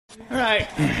Alright,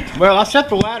 well I set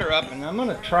the ladder up and I'm going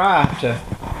to try to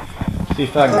see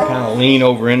if I can kind of lean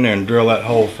over in there and drill that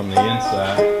hole from the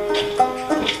inside.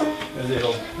 Because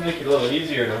it'll make it a little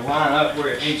easier to line up where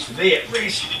it needs to be, at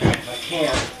least if I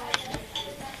can.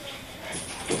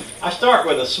 I start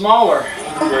with a smaller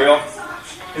drill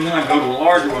and then I go to a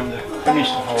larger one to finish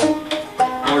the hole,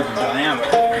 larger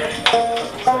diameter.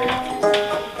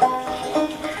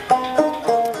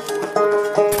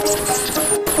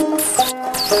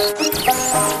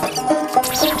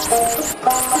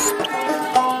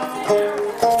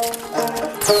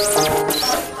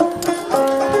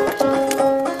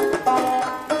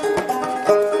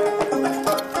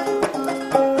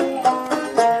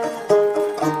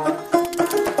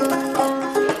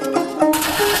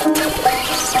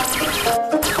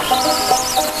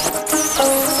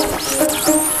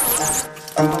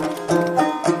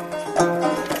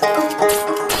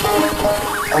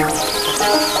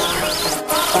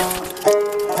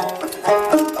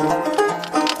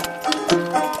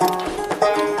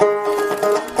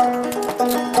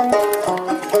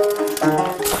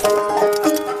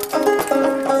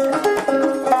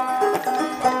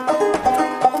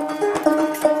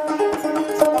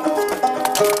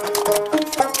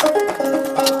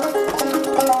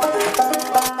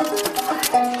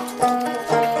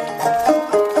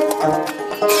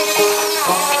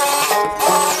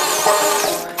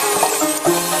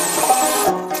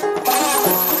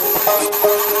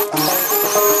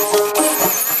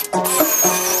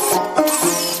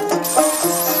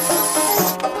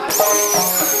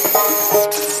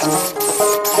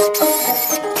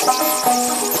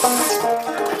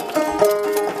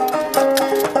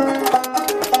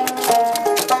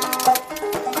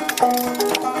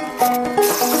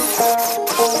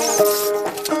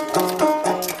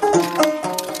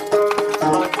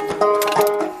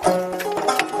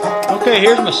 Okay,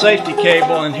 here's my safety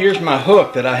cable and here's my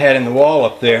hook that I had in the wall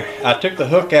up there. I took the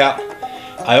hook out,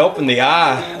 I opened the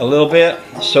eye a little bit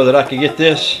so that I could get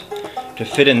this to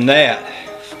fit in that.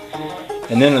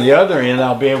 And then on the other end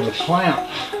I'll be able to clamp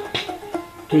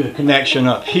to the connection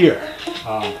up here.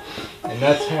 And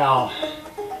that's how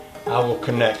I will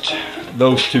connect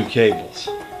those two cables.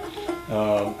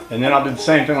 And then I'll do the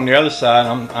same thing on the other side.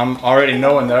 I'm already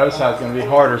knowing the other side is going to be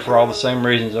harder for all the same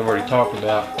reasons I've already talked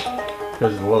about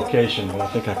because of the location, but I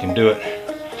think I can do it.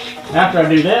 After I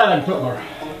do that, I can put my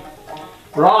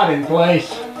rod in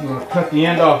place. I'm going to cut the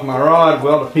end off my rod,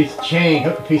 weld a piece of chain,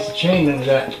 hook a piece of chain into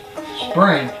that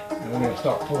spring, and we're going to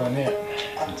start pulling it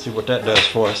and see what that does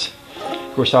for us.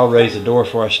 Of course, I'll raise the door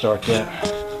before I start that.